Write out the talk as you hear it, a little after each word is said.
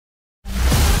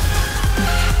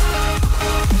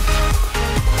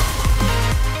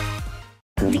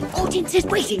says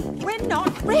waiting. We're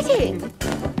not ready.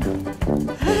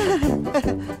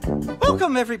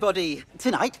 Welcome, everybody.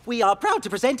 Tonight, we are proud to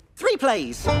present 3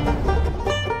 plays.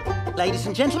 Ladies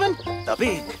and gentlemen, The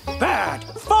Big Bad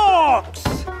Fox!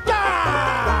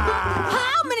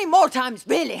 How many more times,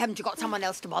 really, haven't you got someone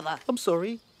else to bother? I'm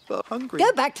sorry, but hungry.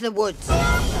 Go back to the woods.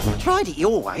 Tried it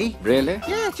your way. Really?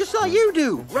 Yeah, just like you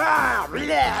do.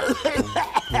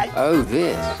 Oh,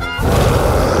 this.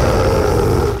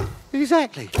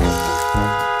 Exactly.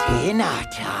 Dinner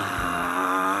time.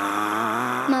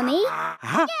 Mummy?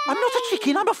 Huh? I'm not a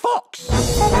chicken, I'm a fox.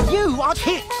 You are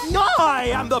chicks. I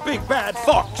am the big bad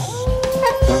fox.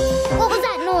 What was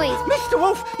that noise? Mr.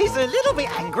 Wolf is a little bit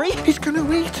angry. He's going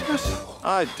to eat us.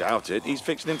 I doubt it. He's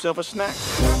fixing himself a snack.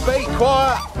 Be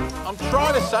quiet. I'm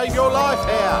trying to save your life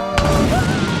here.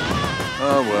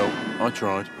 Oh, well, I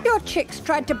tried. Your chicks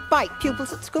tried to bite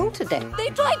pupils at school today. They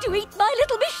tried to eat my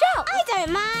little Michelle. I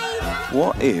don't mind.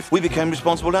 What if we became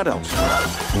responsible adults? Watch,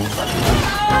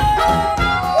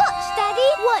 Daddy.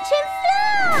 Watch him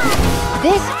fly.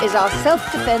 This is our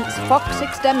self-defense fox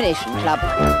extermination club.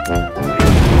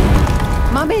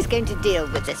 Mummy's going to deal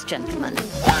with this gentleman.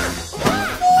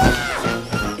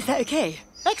 Is that okay?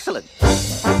 Excellent.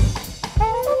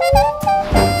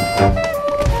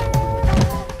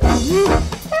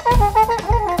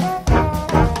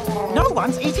 No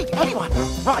one's eating anyone.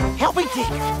 Right, help me dig.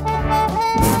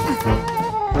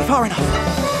 Far enough.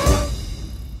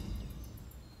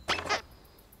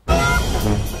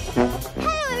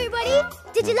 Hello, everybody.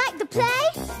 Did you like the play?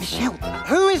 Michelle.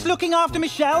 Who is looking after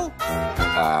Michelle?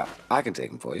 I can take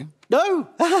him for you. No.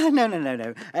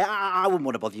 No. I wouldn't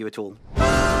want to bother you at all.